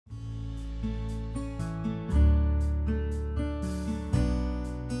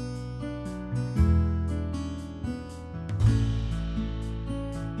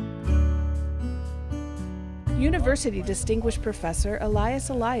University Distinguished Professor Elias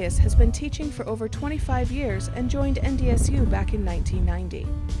Elias has been teaching for over 25 years and joined NDSU back in 1990.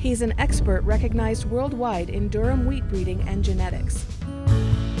 He's an expert recognized worldwide in durum wheat breeding and genetics.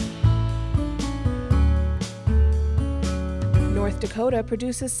 North Dakota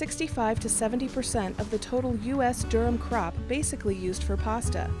produces 65 to 70% of the total U.S. durum crop basically used for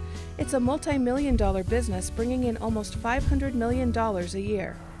pasta. It's a multi-million-dollar business bringing in almost $500 million a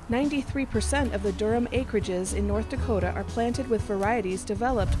year. 93% of the durum acreages in North Dakota are planted with varieties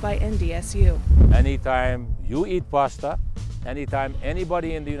developed by NDSU. Anytime you eat pasta, anytime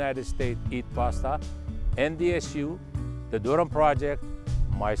anybody in the United States eat pasta, NDSU, the Durum Project,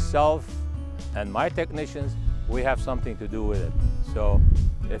 myself, and my technicians, we have something to do with it. So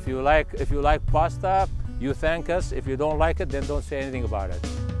if you like pasta, you thank us. If you don't like it, then don't say anything about it.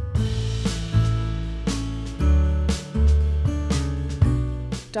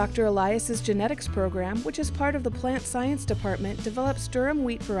 Dr. Elias's genetics program, which is part of the plant science department, develops durum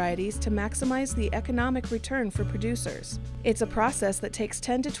wheat varieties to maximize the economic return for producers. It's a process that takes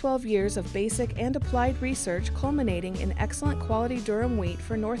 10 to 12 years of basic and applied research culminating in excellent quality durum wheat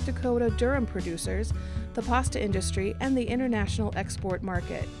for North Dakota durum producers, the pasta industry, and the international export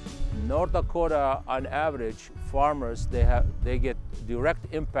market. North Dakota, on average, farmers, they get direct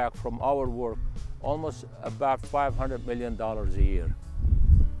impact from our work, almost about $500 million a year.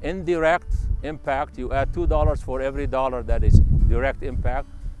 Indirect impact, you add $2 for every dollar that is direct impact.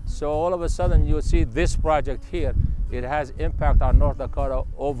 So all of a sudden you see this project here, it has impact on North Dakota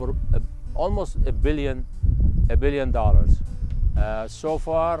over almost $1 billion. So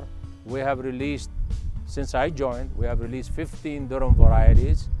far we have released, since I joined, we have released 15 durum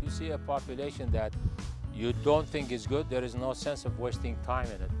varieties. You see a population that you don't think is good, there is no sense of wasting time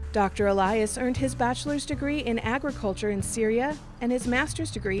in it. Dr. Elias earned his bachelor's degree in agriculture in Syria and his master's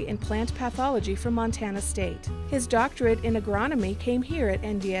degree in plant pathology from Montana State. His doctorate in agronomy came here at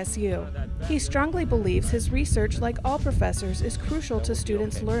NDSU. He strongly believes his research, like all professors, is crucial to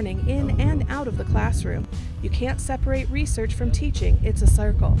students' learning in and out of the classroom. You can't separate research from teaching, it's a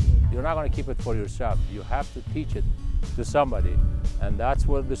circle. You're not going to keep it for yourself. You have to teach it to somebody, and that's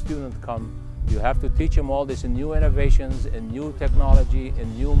where the students come. You have to teach them all this in new innovations, in new technology,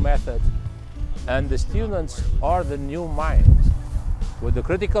 in new methods. And the students are the new minds. With the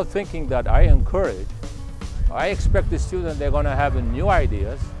critical thinking that I encourage, I expect the student they're going to have new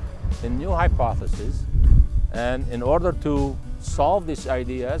ideas, and new hypotheses. And in order to solve these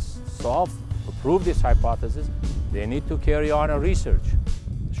ideas, prove this hypothesis, they need to carry on a research.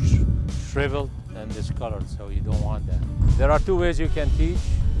 Shriveled and discolored, so you don't want that. There are two ways you can teach.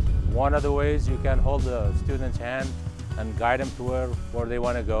 One of the ways, you can hold the student's hand and guide them to where they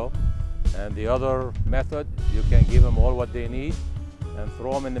want to go. And the other method, you can give them all what they need and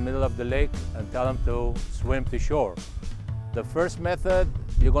throw them in the middle of the lake and tell them to swim to shore. The first method,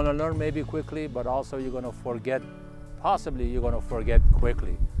 you're going to learn maybe quickly, but also you're going to forget, possibly you're going to forget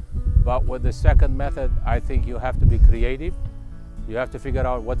quickly. But with the second method, I think you have to be creative. You have to figure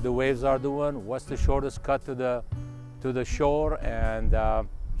out what the waves are doing, what's the shortest cut to the shore, and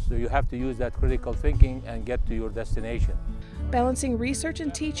so you have to use that critical thinking and get to your destination. Balancing research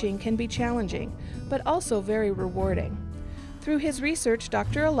and teaching can be challenging, but also very rewarding. Through his research,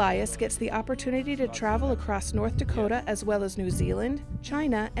 Dr. Elias gets the opportunity to travel across North Dakota as well as New Zealand,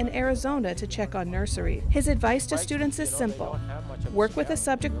 China, and Arizona to check on nurseries. His advice to students is simple. Work with a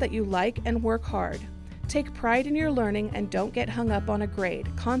subject that you like and work hard. Take pride in your learning and don't get hung up on a grade.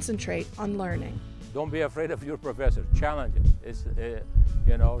 Concentrate on learning. Don't be afraid of your professor. Challenge him. It's,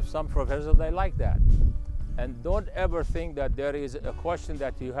 you know, some professors, they like that. And don't ever think that there is a question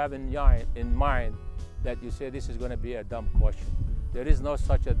that you have in mind that you say this is going to be a dumb question. There is no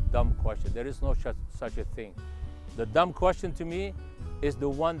such a dumb question. There is no such a thing. The dumb question to me is the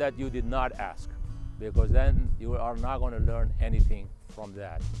one that you did not ask, because then you are not going to learn anything from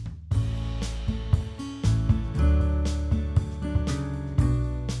that.